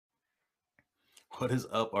What is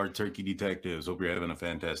up, our turkey detectives? Hope you're having a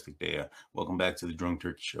fantastic day. Welcome back to the Drunk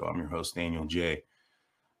Turkey Show. I'm your host, Daniel J.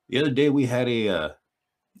 The other day we had a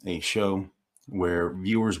show where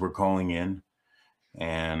viewers were calling in,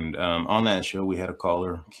 and on that show we had a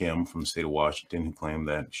caller, Kim from the state of Washington, who claimed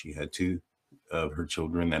that she had two of her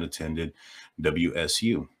children that attended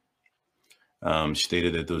WSU. She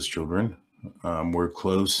stated that those children were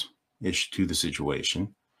close-ish to the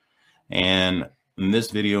situation, and in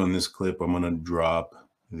this video, in this clip, I'm going to drop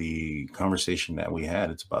the conversation that we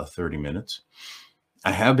had. It's about 30 minutes.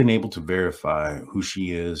 I have been able to verify who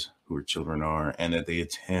she is, who her children are, and that they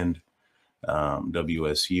attend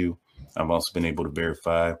WSU. I've also been able to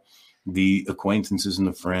verify the acquaintances and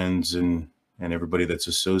the friends and everybody that's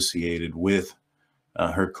associated with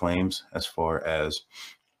her claims as far as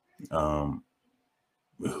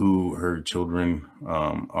who her children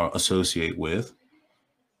associate with.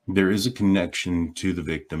 There is a connection to the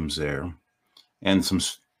victims there, and some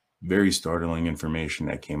very startling information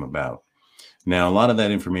that came about. Now, a lot of that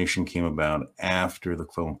information came about after the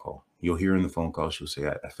phone call. You'll hear in the phone call, she'll say,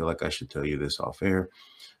 I feel like I should tell you this off air.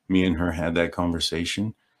 Me and her had that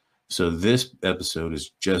conversation. So this episode is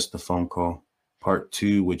just the phone call. Part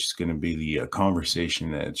 2, which is going to be the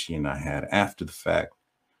conversation that she and I had after the fact,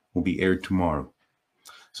 will be aired tomorrow.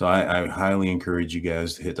 So I highly encourage you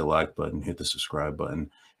guys to hit the like button, hit the subscribe button,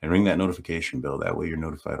 and ring that notification bell. That way you're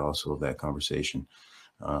notified also of that conversation,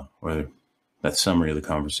 or that summary of the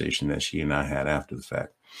conversation that she and I had after the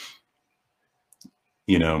fact.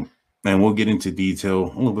 You know, and we'll get into detail,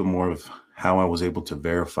 a little bit more of how I was able to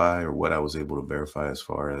verify, or what I was able to verify as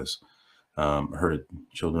far as her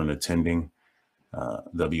children attending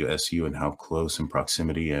WSU, and how close in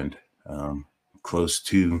proximity and close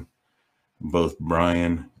to both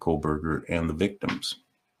Bryan, Kohberger, and the victims.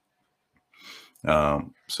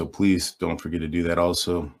 So please don't forget to do that.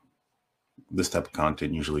 Also, this type of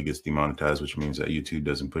content usually gets demonetized, which means that YouTube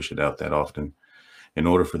doesn't push it out that often. In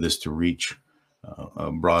order for this to reach a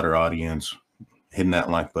broader audience, hitting that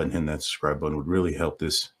like button, hitting that subscribe button would really help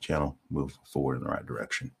this channel move forward in the right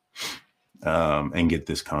direction, and get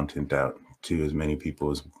this content out to as many people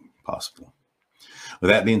as possible. With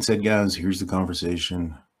that being said, guys, here's the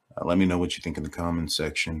conversation. Let me know what you think in the comments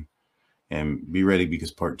section, and be ready,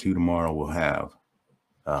 because part 2 tomorrow will have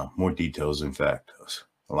more details. In fact,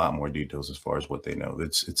 a lot more details as far as what they know.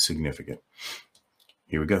 It's significant.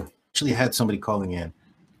 Here we go. Actually had somebody calling in.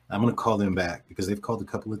 I'm going to call them back because they've called a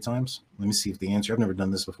couple of times. Let me see if they answer. I've never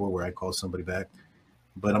done this before where I call somebody back,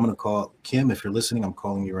 but I'm going to call Kim. If you're listening, I'm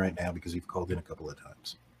calling you right now because you've called in a couple of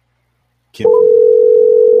times. Kim.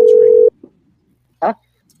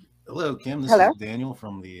 Hello, Kim. This is Daniel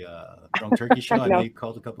from the Drunk Turkey Show. I know you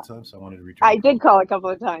called a couple of times, so I wanted to return. I did call a couple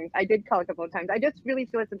of times. I just really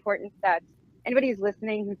feel it's important that anybody who's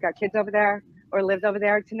listening who's got kids over there or lives over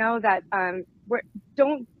there to know that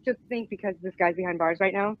don't just think because this guy's behind bars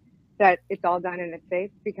right now that it's all done and it's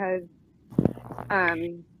safe, because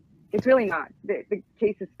it's really not. The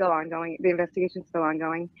case is still ongoing. The investigation is still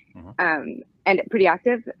ongoing, and pretty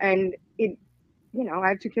active. And I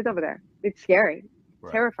have 2 kids over there. It's scary.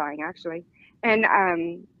 Right. Terrifying, actually. And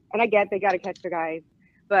I get they got to catch the guys,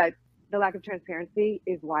 but the lack of transparency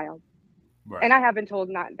is wild. Right. And I have been told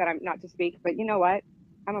not to speak, but you know what?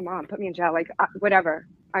 I'm a mom. Put me in jail, like whatever.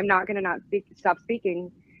 I'm not going to stop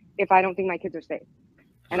speaking if I don't think my kids are safe.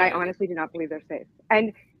 And I honestly do not believe they're safe.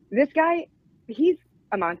 And this guy, he's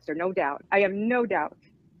a monster, no doubt. I have no doubt.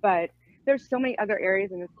 But there's so many other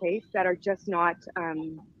areas in this case that are just not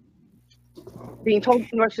being told,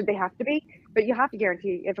 nor should they have to be. But you have to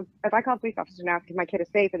guarantee, if I call a police officer and ask if my kid is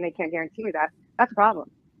safe and they can't guarantee me that, that's a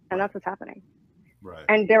problem. And that's what's happening. Right.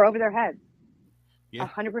 And they're over their heads. Yeah.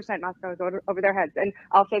 100% Moscow is over their heads. And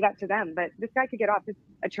I'll say that to them. But this guy could get off. This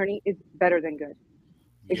attorney is better than good.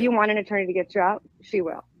 Yeah. If you want an attorney to get you out, she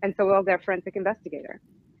will. And so will their forensic investigator.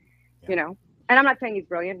 Yeah. And I'm not saying he's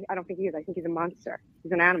brilliant. I don't think he is. I think he's a monster.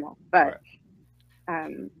 He's an animal. But,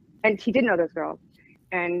 and he did know those girls.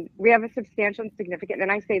 And we have a substantial and significant,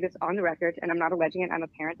 and I say this on the record, and I'm not alleging it, I'm a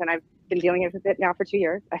parent, and I've been dealing with it now for 2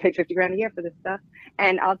 years. I pay $50,000 a year for this stuff.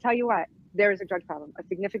 And I'll tell you what, there is a drug problem, a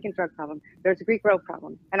significant drug problem. There's a Greek road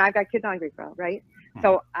problem. And I've got kids on Greek road, right?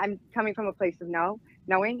 So I'm coming from a place of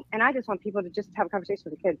knowing, and I just want people to just have a conversation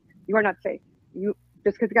with the kids. You are not safe.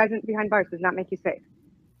 Just because the guy's behind bars does not make you safe,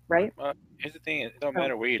 right? Here's the thing, it don't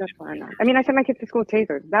matter where you live. I mean, I sent my kids to school with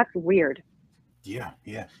tasers. That's weird. Yeah.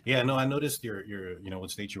 No, I noticed your what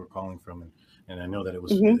state you were calling from, and I know that it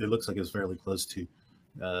was. It looks like it was fairly close to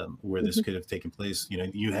where this could have taken place.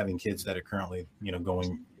 You having kids that are currently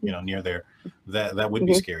going near there, that would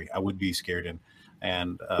be scary. I would be scared, and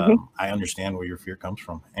And I understand where your fear comes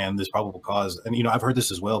from, and this probable cause. And you know, I've heard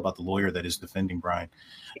this as well about the lawyer that is defending Bryan,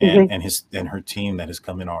 and her team that has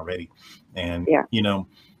come in already. And you know,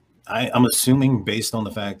 I'm assuming, based on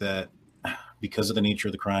the fact that because of the nature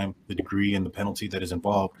of the crime, the degree and the penalty that is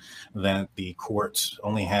involved, that the courts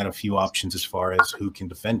only had a few options as far as who can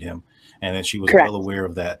defend him, and that she was well aware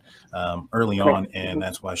of that early on, and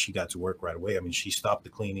that's why she got to work right away. I mean, she stopped the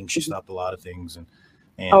cleaning, she stopped a lot of things, and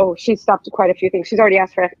she stopped quite a few things. She's already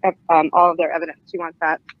asked for all of their evidence. She wants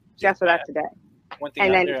that. She asked for that today.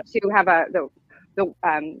 And then to have the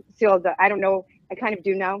seal of the, I don't know, I kind of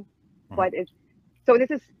do know, but it's, so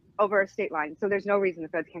this is over a state line, so there's no reason the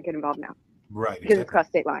feds can't get involved now. Right. Because it's crossed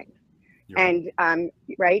state lines. And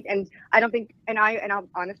right. And I don't think, and I'll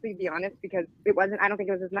honestly be honest, because it wasn't, I don't think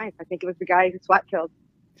it was his knife. I think it was the guy who SWAT killed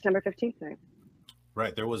December 15th night.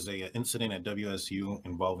 Right. There was a incident at WSU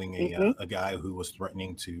involving a guy who was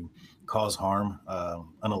threatening to cause harm,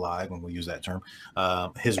 unalive, when we use that term,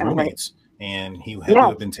 his roommates. And he had to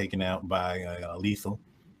have been taken out by lethal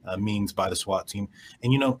means by the SWAT team.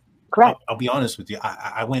 And, you know, I'll be honest with you.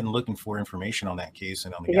 I went and looking for information on that case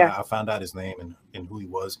and on the guy. I found out his name and who he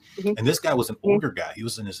was. And this guy was an older guy. He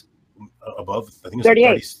was in his above, I think it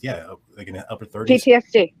was 38. Like in the upper 30s.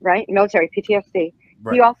 PTSD, right? Military PTSD.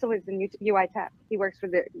 Right. He also was in UI Tech. He works for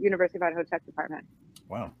the University of Idaho Tech Department.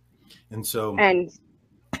 Wow. And so. And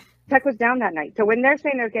Tech was down that night. So when they're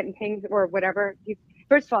saying they're getting pings or whatever,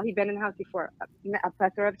 first of all, he'd been in the house before a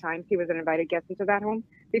plethora of times. He was an invited guest into that home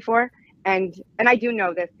before. And I do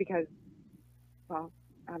know this because, well,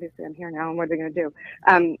 obviously I'm here now, and what are they going to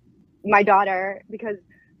do? My daughter, because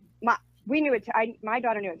we knew it. My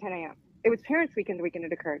daughter knew at 10 a.m. It was Parents' Weekend the weekend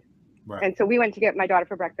it occurred, and so we went to get my daughter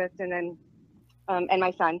for breakfast, and then and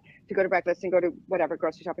my son to go to breakfast and go to whatever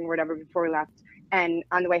grocery shopping or whatever before we left. And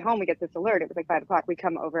on the way home, we get this alert. It was like 5 o'clock. We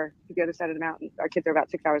come over to the other side of the mountain. Our kids are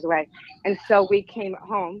about 6 hours away, and so we came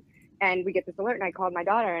home. And we get this alert, and I called my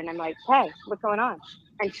daughter, and I'm like, "Hey, what's going on?"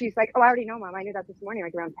 And she's like, "Oh, I already know, Mom. I knew that this morning,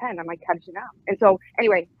 like around 10." I'm like, "How did you know?" And so,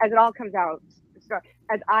 anyway, as it all comes out,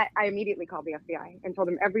 as I immediately called the FBI and told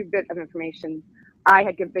them every bit of information I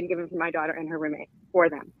had been given from my daughter and her roommate for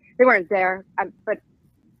them. They weren't there, but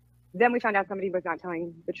then we found out somebody was not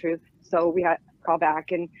telling the truth, so we had to call back,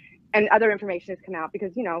 and other information has come out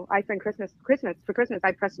because, you know, I spent Christmas,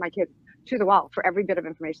 I pressed my kids to the wall for every bit of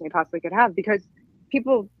information they possibly could have, because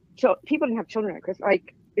people didn't have children at Christmas.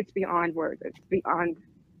 Like, it's beyond words. It's beyond,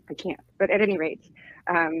 I can't. But at any rate,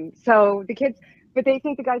 so the kids, but they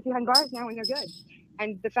think the guys behind bars now, and they're good.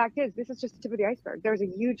 And the fact is, this is just the tip of the iceberg. There's a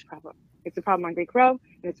huge problem. It's a problem on Greek Row, and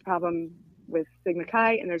it's a problem with Sigma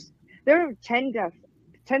Chi. And there are 10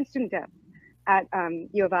 student deaths at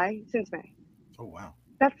U of I since May. Oh, wow.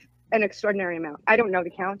 That's an extraordinary amount. I don't know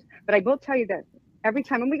the count, but I will tell you that every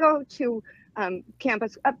time when we go to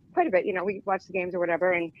campus quite a bit, you know, we watch the games or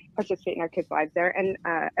whatever and participate in our kids' lives there. And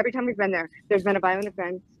every time we've been there, there's been a violent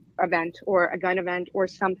event or a gun event or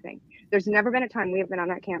something. There's never been a time we have been on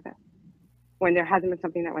that campus when there hasn't been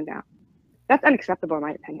something that went down. That's unacceptable, in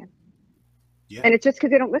my opinion. Yeah. And it's just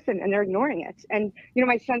because they don't listen and they're ignoring it. And, you know,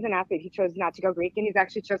 my son's an athlete. He chose not to go Greek, and he's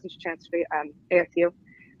actually chosen to transfer to ASU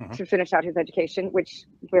to finish out his education, which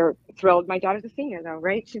we're thrilled. My daughter's a senior, though,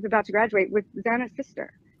 right? She's about to graduate with Xana's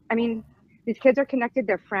sister. I mean, these kids are connected,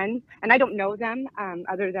 they're friends, and I don't know them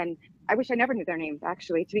other than, I wish I never knew their names,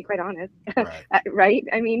 actually, to be quite honest. Right. Right?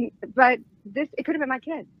 I mean, but it could have been my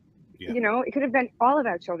kid. Yeah. You know, it could have been all of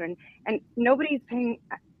our children, and nobody's paying.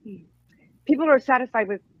 People are satisfied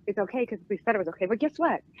with it's okay because we said it was okay. But guess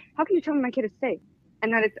what? How can you tell me my kid is safe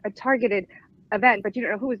and that it's a targeted event, but you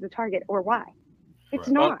don't know who is the target or why? It's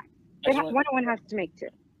not. One has to make two.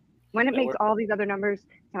 When it makes all these other numbers,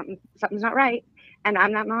 something's not right. And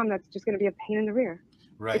I'm that mom that's just going to be a pain in the rear.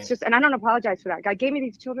 Right. It's just, and I don't apologize for that. God gave me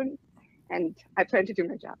these children, and I plan to do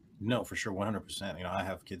my job. No, for sure, 100%. You know, I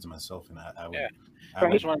have kids myself, and I would. Yeah. I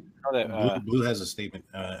just want to know that Blue has a statement.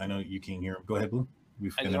 I know you can't hear him. Go ahead, Blue.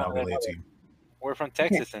 And then I'll relay it to you. We're from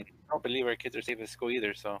Texas, and I don't believe our kids are safe at school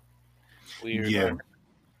either. So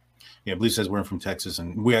Yeah, Blue says we're from Texas,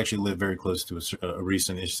 and we actually live very close to a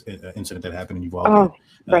recent incident that happened in Uvalde.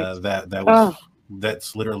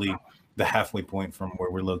 That's literally the halfway point from where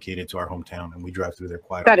we're located to our hometown, and we drive through there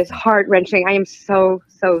quite often. That is heart-wrenching. I am so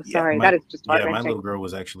sorry. That is just heart-wrenching. Yeah, my little girl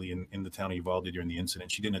was actually in the town of Uvalde during the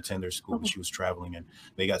incident. She didn't attend their school, but she was traveling, and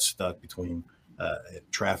they got stuck between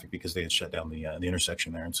traffic because they had shut down the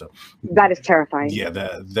intersection there. And so that is terrifying. Yeah,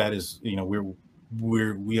 that is, you know,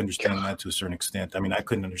 we understand that to a certain extent. I mean, I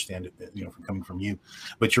couldn't understand it, you know, from coming from you,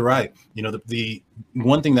 but you're right. You know, the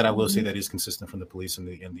one thing that I will say that is consistent from the police and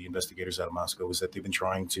the investigators out of Moscow is that they've been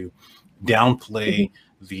trying to downplay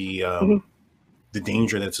the the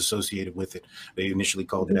danger that's associated with it. They initially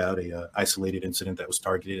called it out a isolated incident that was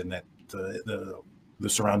targeted, and that the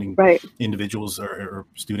surrounding individuals or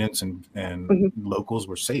students and locals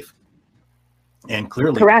were safe. And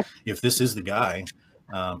clearly, if this is the guy,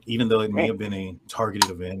 even though it may have been a targeted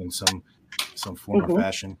event in some form or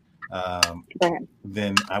fashion,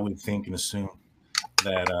 then I would think and assume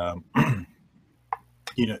that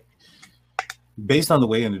based on the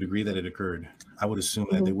way and the degree that it occurred, I would assume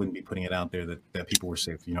that they wouldn't be putting it out there that people were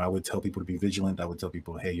safe. I would tell people to be vigilant. I would tell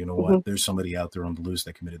people, hey, you know what? There's somebody out there on the loose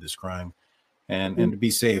that committed this crime, and to be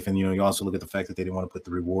safe. And you also look at the fact that they didn't want to put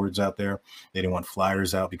the rewards out there. They didn't want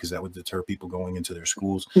flyers out because that would deter people going into their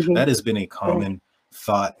schools. That has been a common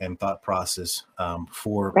thought process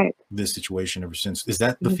for this situation ever since. Is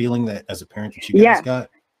that the feeling that as a parent that you guys got?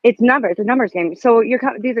 It's a numbers game. So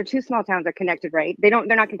these are two small towns that are connected, right? They're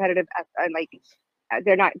not competitive.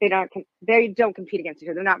 They don't compete against each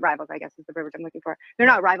other. They're not rivals, I guess is the word I'm looking for. They're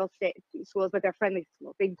not rival state schools, but they're friendly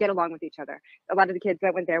schools. They get along with each other. A lot of the kids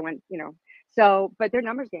that went there went, but they're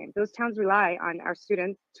numbers games. Those towns rely on our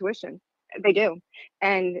students' tuition. They do.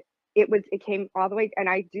 And it came all the way. And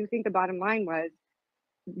I do think the bottom line was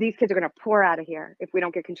these kids are going to pour out of here if we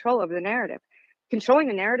don't get control over the narrative. Controlling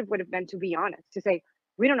the narrative would have been to be honest, to say,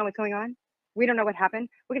 we don't know what's going on. We don't know what happened.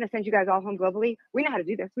 We're going to send you guys all home globally. We know how to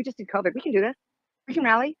do this. We just did COVID. We can do this. We can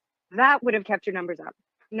rally. That would have kept your numbers up.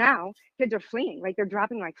 Now kids are fleeing, like they're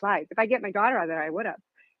dropping like flies. If I get my daughter out of there, I would have.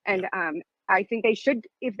 And I think they should,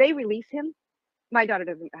 if they release him, my daughter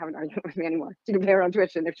doesn't have an argument with me anymore. She can pay her own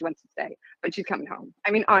tuition if she wants to stay, but she's coming home.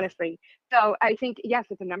 I mean, honestly. So I think, yes,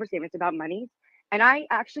 it's a numbers game. It's about money. And I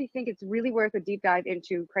actually think it's really worth a deep dive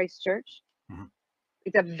into Christ Church.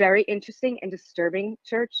 It's a very interesting and disturbing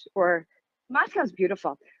church. Or Moscow's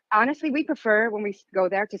beautiful. Honestly, we prefer when we go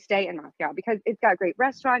there to stay in Moscow because it's got great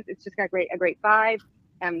restaurants. It's just got a great vibe.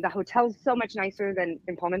 And the hotel's so much nicer than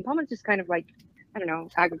in Pullman. Pullman's just kind of like, I don't know,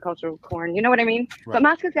 agricultural corn. You know what I mean? Right. But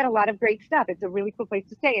Moscow's got a lot of great stuff. It's a really cool place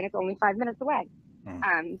to stay, and it's only 5 minutes away.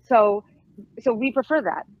 So we prefer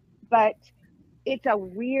that. But it's a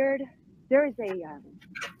weird. There is a.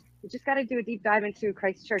 You just got to do a deep dive into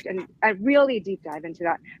Christ Church, and a really deep dive into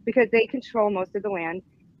that because they control most of the land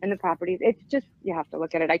and the properties. It's just, you have to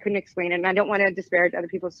look at it. I couldn't explain it, and I don't want to disparage other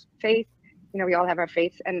people's faith. We all have our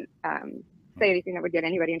faiths, and say anything that would get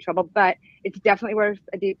anybody in trouble, but it's definitely worth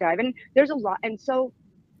a deep dive. And there's a lot. And so,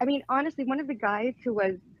 I mean, honestly, one of the guys who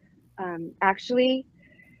was actually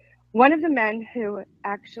one of the men who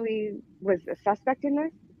actually was a suspect in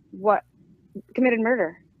this, committed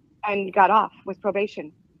murder and got off with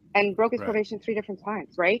probation. And broke his probation 3 different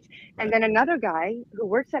times, right? And then another guy who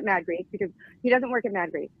works at Mad Greek, because he doesn't work at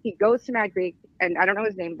Mad Greek. He goes to Mad Greek, and I don't know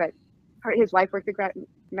his name, but his wife worked at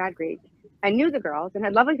Mad Greek and knew the girls and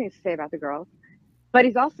had lovely things to say about the girls. But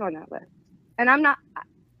he's also on that list. And I'm not.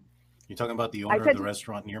 You're talking about the owner of the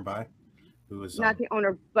restaurant nearby? Who is not the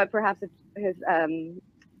owner, but perhaps his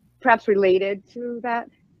perhaps related to that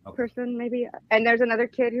person, maybe. And there's another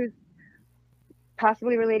kid who's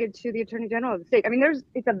possibly related to the Attorney General of the state. I mean,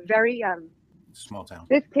 it's a very small town.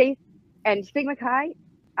 This case and Stigma Chi,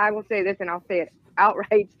 I will say this, and I'll say it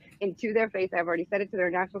outright into their face. I've already said it to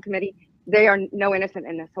their national committee. They are no innocent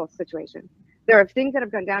in this whole situation. There are things that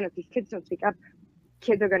have gone down. If these kids don't speak up,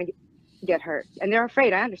 kids are going to get hurt, and they're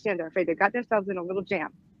afraid. I understand they're afraid. They got themselves in a little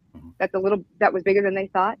jam. That was bigger than they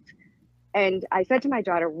thought. And I said to my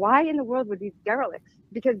daughter, "Why in the world would these derelicts?"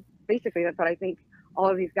 Because basically, that's what I think all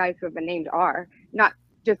of these guys who have been named are. Not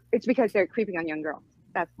just, it's because they're creeping on young girls.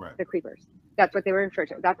 That's the creepers. That's what they were referred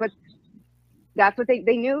to. That's what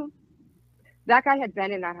they knew. That guy had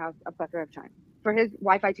been in that house a plethora of times. For his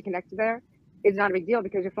Wi-Fi to connect to there is not a big deal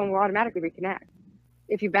because your phone will automatically reconnect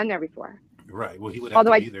if you've been there before. Right. Well, he would have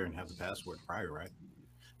to be there and have the password prior, right?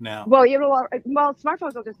 Now. Well,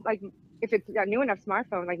 smartphones will just, like, if it's a new enough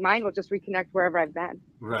smartphone, like mine will just reconnect wherever I've been.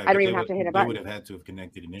 Right. I don't even have to hit a button. They would have had to have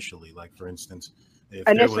connected initially. Like, for instance, if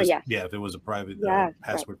there was a private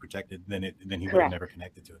password protected, then he would have never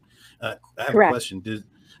connected to it. I have a question.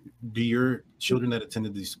 Do your children that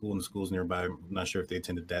attended the schools nearby, I'm not sure if they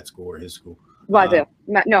attended that school or his school. Well, I do.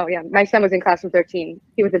 No, yeah. My son was in classroom 13.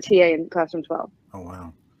 He was a TA in classroom 12. Oh,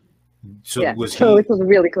 wow. So it was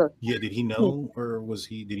really close. Yeah. Did he know, or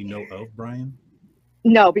did he know of Bryan?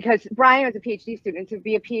 No, because Bryan was a PhD student. To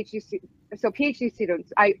be a PhD student, so PhD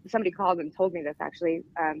students, somebody called and told me this actually,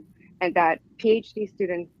 and that PhD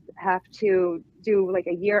students have to do like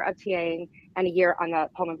a year of TAing and a year on the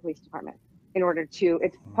Pullman Police Department in order to.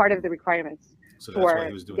 It's part of the requirements for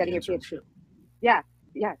getting a PhD. Yeah.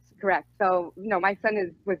 Yes, correct. So no, my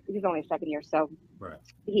son he's only a second year, so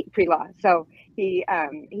he pre-law, so he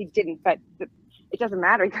didn't. But it doesn't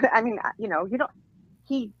matter. I mean, you don't.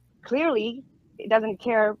 he clearly doesn't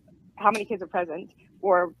care how many kids are present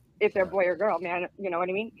or if they're boy or girl, man. You know what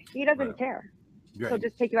I mean? He doesn't care. Right. He'll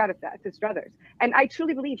just take you out of that. It's brothers. And I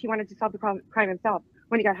truly believe he wanted to solve the crime himself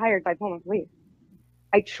when he got hired by Pullman Police.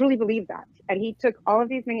 I truly believe that. And he took all of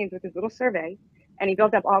these minions with his little survey, and he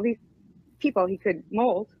built up all these people he could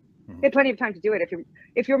mold. He had plenty of time to do it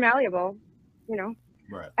if you're malleable, you know.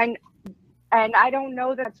 Right. And I don't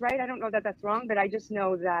know that that's right. I don't know that that's wrong, but I just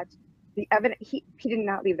know that the evidence, he did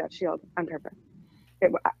not leave that shield on purpose.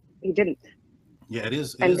 He didn't. Yeah, it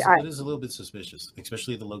is a little bit suspicious,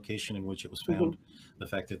 especially the location in which it was found. The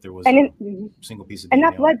fact that there was a single piece of DNA. And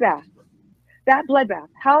that bloodbath.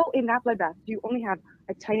 How in that bloodbath do you only have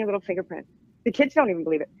a tiny little fingerprint? The kids don't even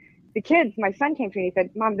believe it. The kids, my son came to me and he said,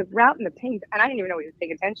 Mom, the route and the pings, and I didn't even know he was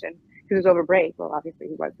paying attention because it was over break. Well, obviously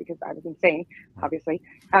he was because I was insane, obviously.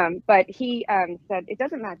 But he said, it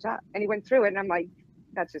doesn't match up. And he went through it and I'm like,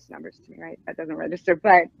 that's just numbers to me, right? That doesn't register.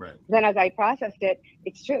 But then as I processed it,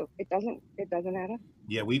 it's true. It doesn't add up.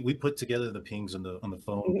 Yeah, we put together the pings on the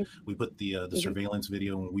phone. We put the surveillance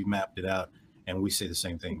video and we mapped it out, and we say the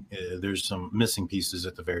same thing. There's some missing pieces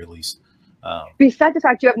at the very least. Besides the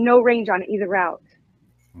fact you have no range on either route.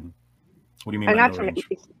 What do you mean by no range?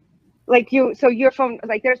 Like so your phone,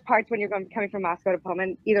 like there's parts when you're coming from Moscow to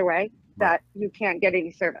Pullman, either way, that you can't get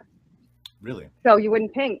any service. Really? So you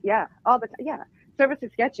wouldn't ping. Yeah, all the time. Yeah. Service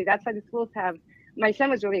is sketchy. That's why the schools have. My son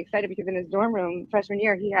was really excited because in his dorm room freshman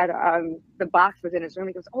year, he had the box was in his room.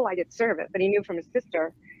 He goes, "Oh, I get service," but he knew from his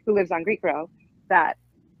sister who lives on Greek Row that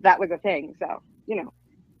was a thing. So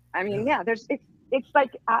I mean, it's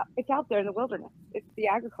like it's out there in the wilderness. It's the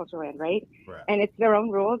agricultural land, right? And it's their own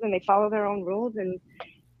rules, and they follow their own rules, and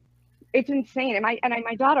it's insane. And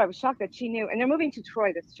my daughter, I was shocked that she knew. And they're moving to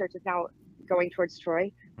Troy. This church is now going towards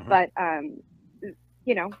Troy, but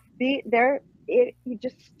you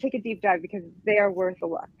just take a deep dive because they are worth a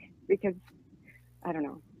look. Because I don't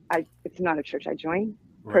know, it's not a church I join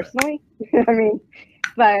personally. I mean,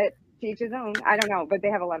 but to each his own. I don't know, but they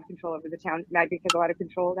have a lot of control over the town. Magic has a lot of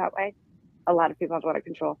control that way. A lot of people have a lot of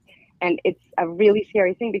control, and it's a really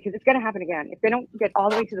scary thing because it's going to happen again if they don't get all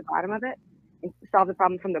the way to the bottom of it and solve the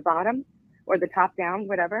problem from the bottom or the top down,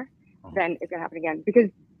 whatever. Then it's going to happen again because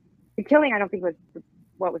the killing I don't think was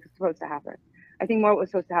what was supposed to happen. I think more what was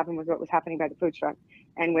supposed to happen was what was happening by the food truck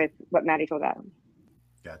and with what Maddie told Adam.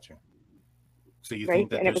 Gotcha. So you think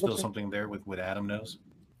that there's still something there with what Adam knows?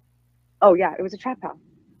 Oh, yeah. It was a trap house.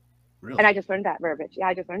 Really? And I just learned that verbiage. Yeah,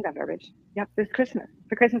 I just learned that verbiage. Yep. This Christmas.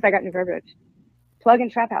 For Christmas, I got new verbiage. Plug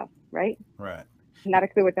and trap house, right? Right. Not a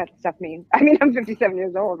clue what that stuff means. I mean, I'm 57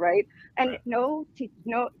 years old, right? And no,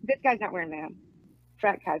 this guy's not wearing Vans.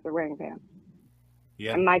 Frat guys are wearing Vans.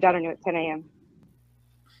 Yeah. And my daughter knew at 10 a.m.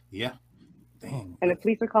 Yeah. Dang. And the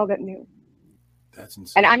police were called at noon. That's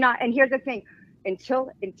insane. And I'm not, and here's the thing, until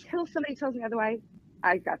somebody tells me otherwise,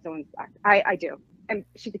 I got someone's back. I do. And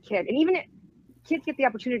she's a kid. And even kids get the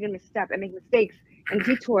opportunity to misstep and make mistakes and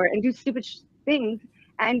detour and do stupid things.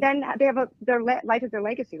 And then they have their life is their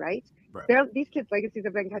legacy, right? These kids' legacies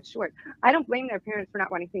have been cut short. I don't blame their parents for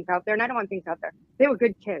not wanting things out there. And I don't want things out there. They were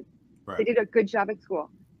good kids. They did a good job at school.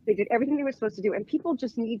 They did everything they were supposed to do. And people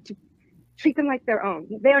just need to treat them like their own.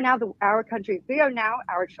 They are now our country. They are now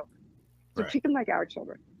our children. So treat them like our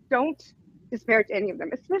children. Don't disparage any of them,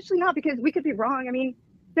 especially not because we could be wrong. I mean,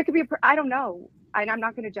 there could be I don't know. And I'm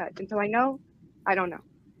not going to judge until I know. I don't know.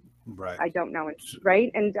 Right. I don't know it.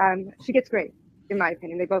 Right. And she gets great, in my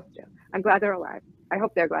opinion. They both do. I'm glad they're alive. I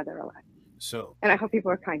hope they're glad they're alive. So. And I hope people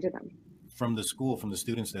are kind to them. From the school, from the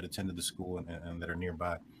students that attended the school and that are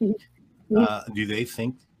nearby, Mm-hmm. Do they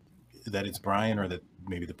think that it's Bryan or that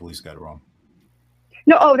maybe the police got it wrong?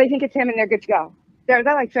 No, they think it's him and they're good to go. They're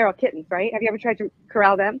like feral kittens, right? Have you ever tried to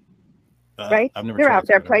corral them? Right? I've never They're tried out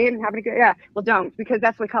there playing and having a good, well, don't, because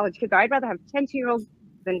that's what college kids are. I'd rather have 10 2-year-olds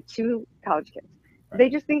than 2 college kids. Right. They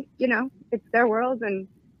just think, it's their world. And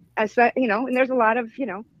as and there's a lot of,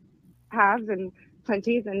 haves and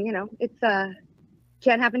plenties. And, it's,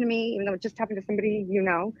 can't happen to me, even though it just happened to somebody,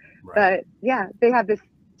 Right. But yeah, they have this,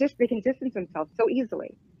 they can distance themselves so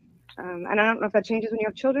easily. And I don't know if that changes when you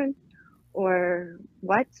have children or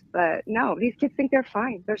what, but no, these kids think they're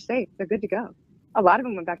fine. They're safe. They're good to go. A lot of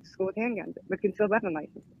them went back to school with handguns, with concealed weapon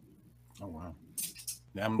licenses. Oh, wow.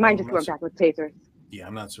 Yeah, Mine just went back with tasers. Yeah,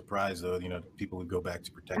 I'm not surprised, though, people would go back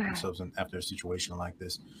to protect themselves after a situation like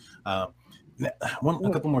this. A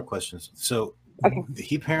couple more questions. So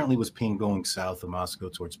he apparently was pinged going south of Moscow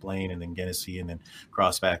towards Blaine and then Genesee and then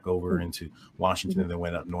crossed back over into Washington and then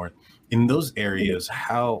went up north. In those areas,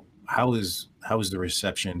 how is the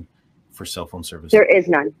reception for cell phone service? There is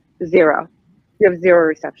none. Zero. You have zero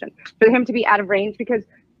reception. For him to be out of range, because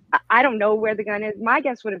I don't know where the gun is. My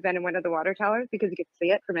guess would have been in one of the water towers because you could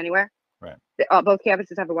see it from anywhere. Right. Both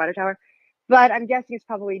campuses have a water tower, but I'm guessing it's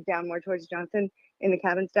probably down more towards Johnson in the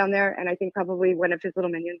cabins down there. And I think probably one of his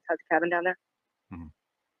little minions has a cabin down there. Mm-hmm.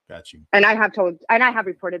 Got you. And I have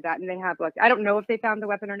reported that, and they have looked. I don't know if they found the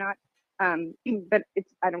weapon or not, but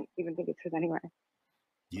I don't even think it's his anywhere.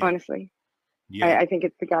 Yeah. Honestly, yeah. I think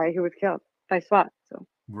it's the guy who was killed by SWAT. So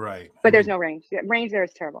right, but there's no range. Range there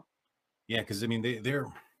is terrible. Yeah, because I mean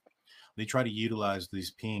they try to utilize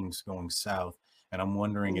these pings going south, and I'm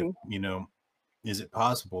wondering if is it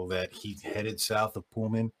possible that he headed south of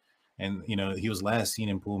Pullman, and he was last seen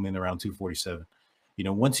in Pullman around 247.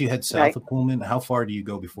 Once you head south of Pullman, how far do you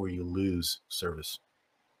go before you lose service?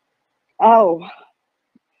 Oh,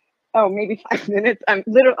 maybe 5 minutes. I'm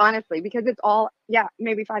honestly, because it's all,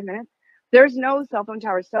 maybe 5 minutes. There's no cell phone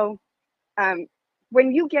towers. So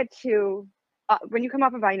when you get to, when you come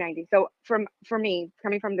off of I-90, so for me,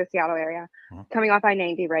 coming from the Seattle area, coming off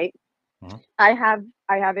I-90, right?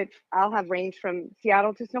 I'll have range from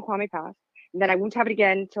Seattle to Snoqualmie Pass. And then I won't have it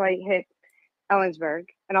again until I hit Ellensburg,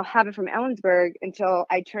 and I'll have it from Ellensburg until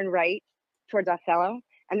I turn right towards Othello,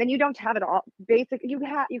 and then you don't have it all. Basically, you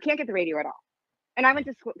can't get the radio at all. And I went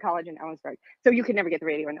to college in Ellensburg, so you could never get the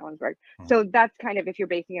radio in Ellensburg. So that's kind of if you're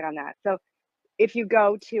basing it on that. So if you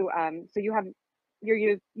go to so you have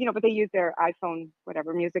but they use their iPhone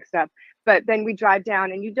whatever music stuff. But then we drive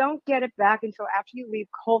down, and you don't get it back until after you leave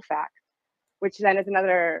Colfax, which then is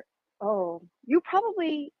another. Oh, you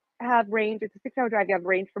probably have range. It's a 6-hour drive. You have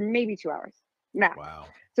range for maybe 2 hours. Max. Wow.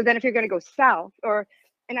 So then if you're going to go south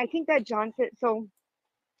and I think that Johnson, so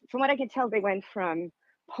from what I can tell, they went from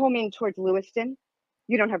Pullman towards Lewiston.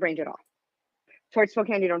 You don't have range at all. Towards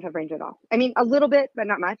Spokane, you don't have range at all. I mean, a little bit, but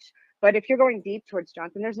not much. But if you're going deep towards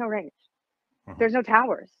Johnson, there's no range. There's no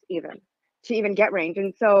towers even to even get range.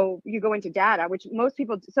 And so you go into data, which most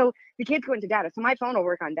people, so the kids go into data. So my phone will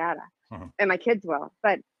work on data and my kids will.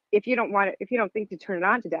 But if you don't think to turn it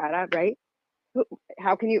on to data, right?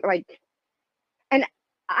 How can you and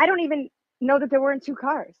I don't even know that there weren't 2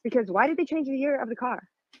 cars, because why did they change the year of the car?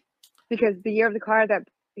 Because the year of the car that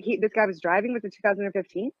this guy was driving was in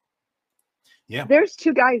 2015. Yeah. There's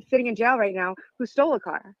 2 guys sitting in jail right now who stole a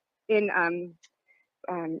car in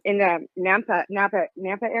the Nampa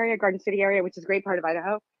area, Garden City area, which is a great part of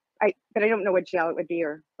Idaho. But I don't know what jail it would be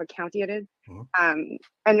or what county it is. And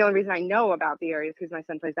the only reason I know about the area is because my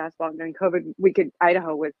son plays basketball, and during COVID,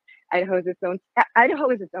 Idaho is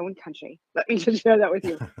its own country. Let me just share that with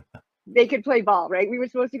you. They could play ball, right? We were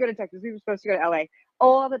supposed to go to Texas. We were supposed to go to LA.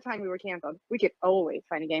 All the time we were canceled. We could always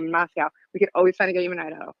find a game in Moscow. We could always find a game in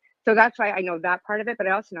Idaho. So that's why I know that part of it, but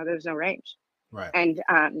I also know there's no range. Right. And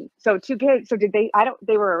so 2 kids. So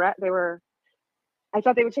I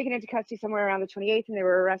thought they were taken into custody somewhere around the 28th, and they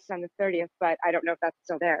were arrested on the 30th, but I don't know if that's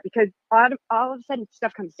still there, because all of a sudden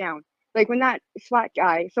stuff comes down. Like when that SWAT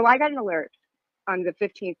guy, so I got an alert on the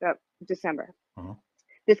 15th of December.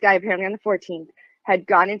 This guy apparently on the 14th had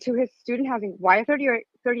gone into his student housing. Why a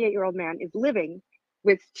 38-year-old man is living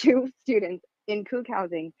with 2 students in Coug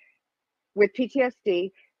housing with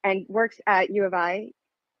PTSD and works at U of I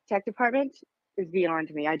tech department is beyond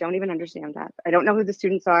me. I don't even understand that. I don't know who the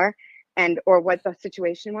students are or what the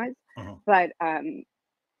situation was, but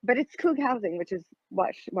it's Coug housing, which is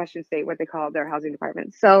Washington State, what they call their housing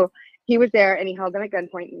department. So he was there, and he held them at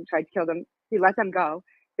gunpoint and tried to kill them. He let them go.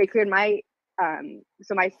 They cleared my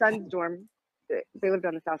son's dorm. They lived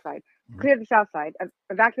on the south side. Cleared the south side,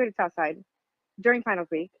 evacuated south side during finals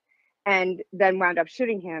week, and then wound up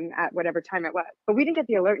shooting him at whatever time it was. But we didn't get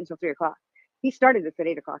the alert until 3 o'clock. He started this at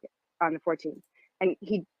 8 o'clock on the 14th, and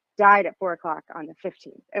he died at 4 o'clock on the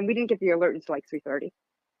 15th. And we didn't get the alert until like 3:30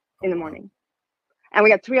 in the morning. And we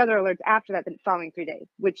got 3 other alerts after that the following 3 days,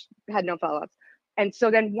 which had no follow-ups. And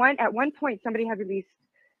so then at one point, somebody had released,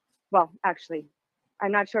 well, actually,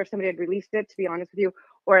 I'm not sure if somebody had released it, to be honest with you,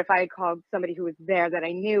 or if I had called somebody who was there that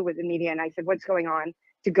I knew was in media, and I said, what's going on,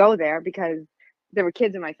 to go there, because there were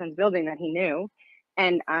kids in my son's building that he knew.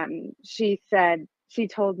 And she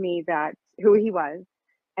told me that who he was.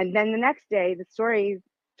 And then the next day, the story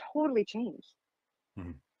totally changed.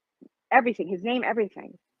 Everything, his name,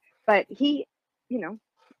 everything. But he,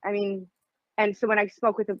 and so when I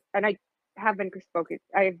spoke with him, and I have been spoken,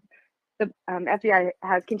 the FBI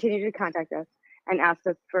has continued to contact us and asked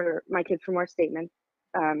us for my kids for more statements.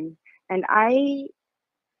 I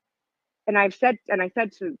said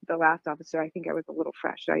to the last officer, I think I was a little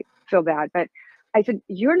fresh, I feel bad, but I said,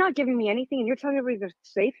 you're not giving me anything, and you're telling everybody they're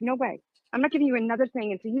safe? No way. I'm not giving you another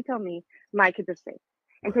thing until you tell me my kids are safe,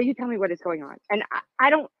 until you tell me what is going on. And I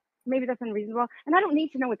don't, maybe that's unreasonable, and I don't need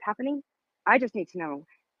to know what's happening. I just need to know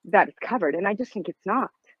that it's covered, and I just think it's not.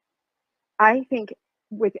 I think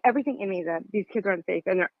with everything in me that these kids are unsafe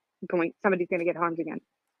and somebody's going to get harmed again.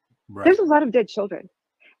 Right. There's a lot of dead children,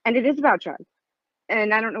 and it is about drugs.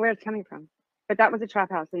 And I don't know where it's coming from, but that was a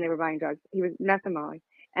trap house, and they were buying drugs. He was meth and Molly,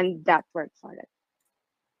 and that's where it started.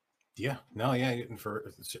 Yeah, no, yeah. I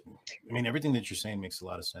mean, everything that you're saying makes a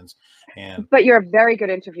lot of sense. But you're a very good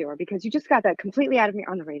interviewer because you just got that completely out of me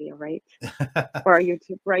on the radio, right? Or on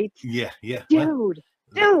YouTube, right? Yeah. Dude.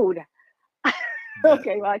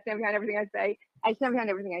 Okay, well, I stand behind everything I say.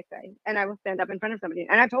 And I will stand up in front of somebody.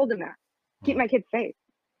 And I've told them that. Keep my kids safe.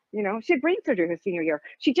 You know, she had brain surgery her senior year.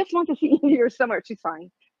 She just wants a senior year somewhere. She's fine.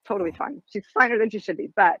 Totally fine. She's finer than she should be.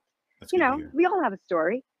 But, you know, we all have a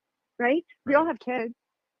story, right? We all have kids.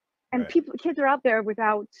 And kids are out there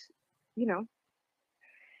without, you know,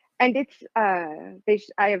 and it's, I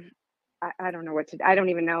don't know what to, I don't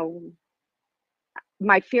even know.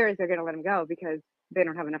 My fear is they're going to let them go because they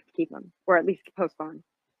don't have enough to keep them, or at least postpone.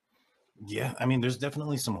 Yeah. I mean, there's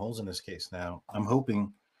definitely some holes in this case now. I'm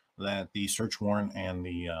hoping that the search warrant and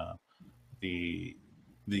the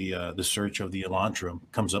search of the Elantra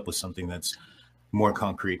comes up with something that's more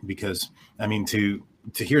concrete, because I mean, to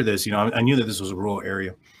hear this, you know, I knew that this was a rural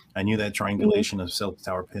area. I knew that triangulation of cell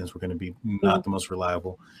tower pins were going to be not the most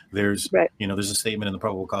reliable. There's, you know, there's a statement in the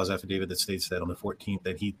probable cause affidavit that states that on the 14th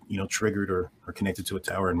that he, you know, triggered or connected to a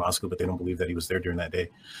tower in Moscow, but they don't believe that he was there during that day.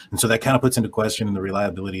 And so that kind of puts into question the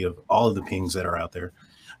reliability of all of the pings that are out there.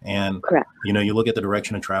 And, you know, you look at the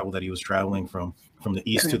direction of travel that he was traveling from the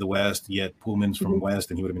east to the west, yet Pullman's from west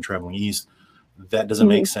and he would have been traveling east. That doesn't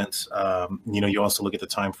make sense. You know, you also look at the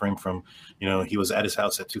time frame from, you know, he was at his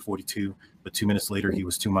house at 2:42, but 2 minutes later he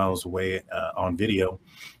was 2 miles away on video.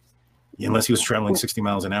 Unless he was traveling 60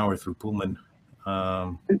 miles an hour through Pullman.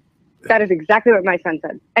 That is exactly what my son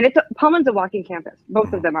said. And Pullman's a walking campus.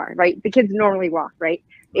 Both of them are, right? The kids normally walk, right?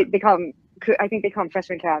 They call them, I think they call them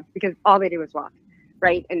freshman cabs because all they do is walk,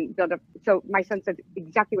 right? And build up. So my son said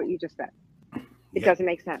exactly what you just said. It doesn't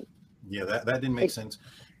make sense. Yeah, that didn't make sense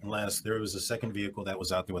unless there was a second vehicle that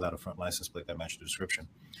was out there without a front license plate that matched the description.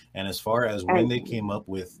 And as far as when they came up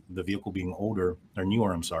with the vehicle being older or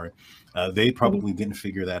newer, I'm sorry, they probably didn't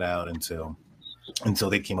figure that out until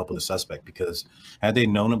they came up with a suspect, because had they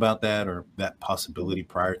known about that or that possibility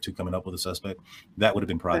prior to coming up with a suspect, that would have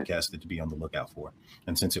been broadcasted to be on the lookout for.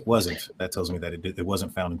 And since it wasn't, that tells me that it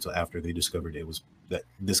wasn't found until after they discovered that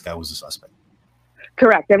this guy was a suspect.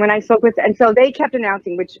 Correct. And when I spoke and so they kept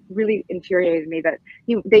announcing, which really infuriated me, that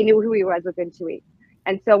they knew who he was within 2 weeks.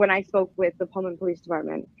 And so when I spoke with the Pullman Police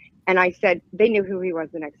Department and I said, they knew who he was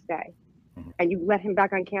the next day, and you let him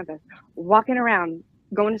back on campus, walking around,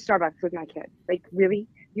 going to Starbucks with my kid. Like, really?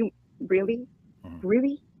 You really?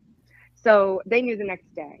 Really? So they knew the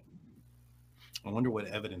next day. I wonder what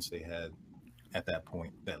evidence they had at that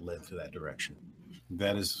point that led to that direction.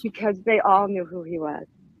 That is because they all knew who he was.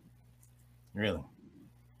 Really?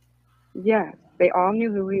 Yes, they all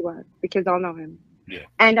knew who he was. The kids all know him. Yeah.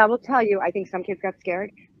 And I will tell you, I think some kids got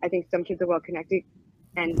scared. I think some kids are well connected,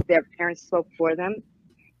 and their parents spoke for them,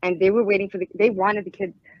 and they were waiting they wanted the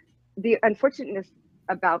kids. The unfortunateness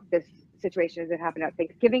about this situation is it happened at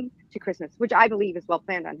Thanksgiving to Christmas, which I believe is well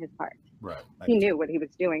planned on his part. Right. He knew what he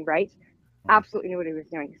was doing, right? Absolutely knew what he was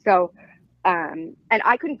doing. So, and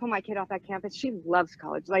I couldn't pull my kid off that campus. She loves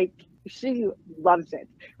college. Like, she loves it,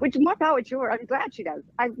 which more power to her. I'm glad she does.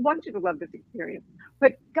 I want you to love this experience.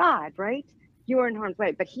 But God, right? You were in harm's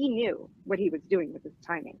way. But he knew what he was doing with his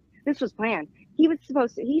timing. This was planned.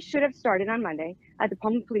 He should have started on Monday at the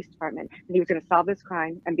Pullman Police Department, and he was going to solve this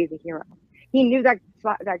crime and be the hero. He knew that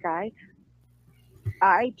guy.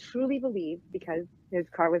 I truly believe, because his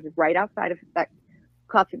car was right outside of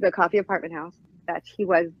the coffee apartment house, that he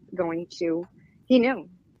knew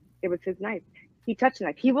it was his knife. He touched the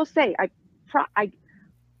knife. He will say, I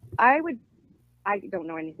don't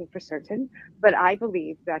know anything for certain, but I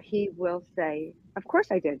believe that he will say, of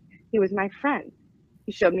course I did. He was my friend.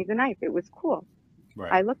 He showed me the knife. It was cool.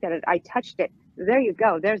 Right. I looked at it. I touched it. There you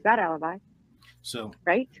go. There's that alibi. So,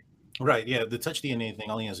 right. Yeah. The touch DNA thing,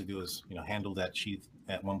 all he has to do is, handle that sheath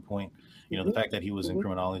at one point. The fact that he was in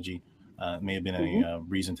criminology may have been a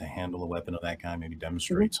reason to handle a weapon of that kind, maybe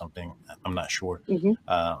demonstrate something. I'm not sure.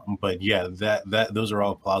 But yeah, those are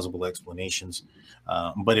all plausible explanations.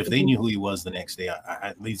 But if they knew who he was the next day,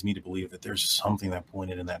 it leads me to believe that there's something that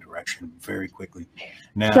pointed in that direction very quickly.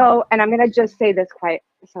 Now, so, and I'm going to just say this quiet.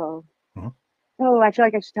 So, I feel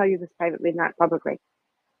like I should tell you this privately, not publicly.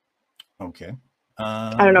 Okay.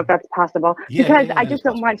 I don't know if that's possible, because I just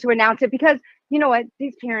don't want to announce it, because you know what?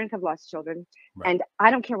 These parents have lost children, and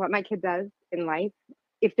I don't care what my kid does in life.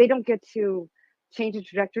 If they don't get to change the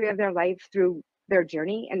trajectory of their life through their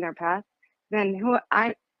journey and their path, then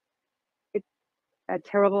a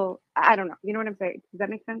terrible, I don't know. You know what I'm saying? Does that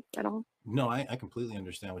make sense at all? No, I completely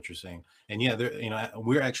understand what you're saying. And yeah, there,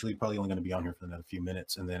 we're actually probably only going to be on here for another few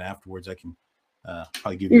minutes. And then afterwards I can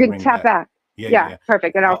probably give you a can ring tap back. Yeah,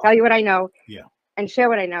 perfect. And I'll tell you what I know. Yeah. And share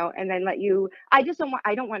what I know, and then let you. I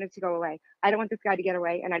don't want it to go away. I don't want this guy to get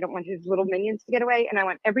away, and I don't want his little minions to get away. And I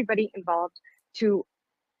want everybody involved to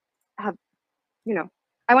have,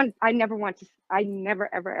 I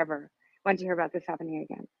never ever want to hear about this happening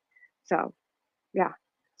again. So, yeah.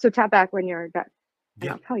 So tap back when you're done, and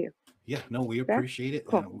I'll tell you. Yeah. No, we appreciate it.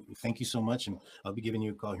 Cool. Thank you so much, and I'll be giving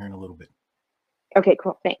you a call here in a little bit. Okay.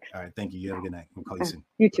 Cool. Thanks. All right. Thank you. You have a good night. We'll call you soon.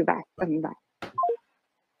 You too. Bye. Bye.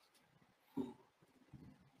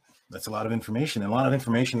 That's a lot of information, and a lot of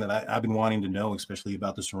information that I've been wanting to know, especially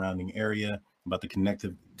about the surrounding area, about the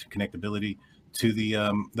connectability to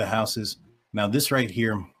the houses. Now, this right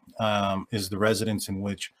here is the residence in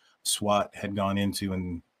which SWAT had gone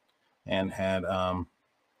into and had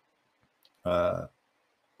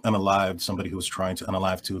unalived somebody who was trying to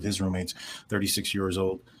unalive two of his roommates, 36 years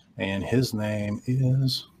old, and his name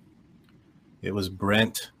was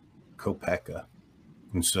Brent Kohberger.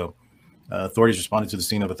 And so authorities responded to the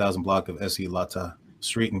scene of 1000 block of S.E. Lata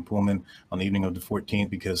Street in Pullman on the evening of the 14th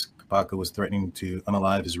because Kohberger was threatening to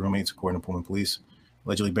unalive his roommates, according to Pullman police.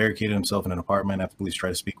 Allegedly barricaded himself in an apartment. After police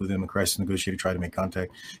tried to speak with him, a crisis negotiator tried to make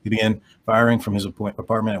contact. He began firing from his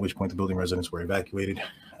apartment, at which point the building residents were evacuated.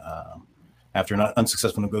 After an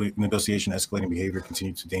unsuccessful negotiation, escalating behavior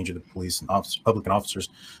continued to endanger the police and public and officers.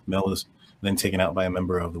 The male was then taken out by a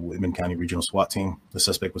member of the Whitman County Regional SWAT team. The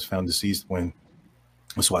suspect was found deceased when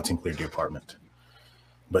the SWAT team cleared the apartment.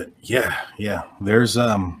 But yeah, there's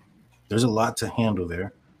a lot to handle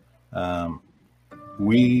there.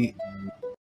 We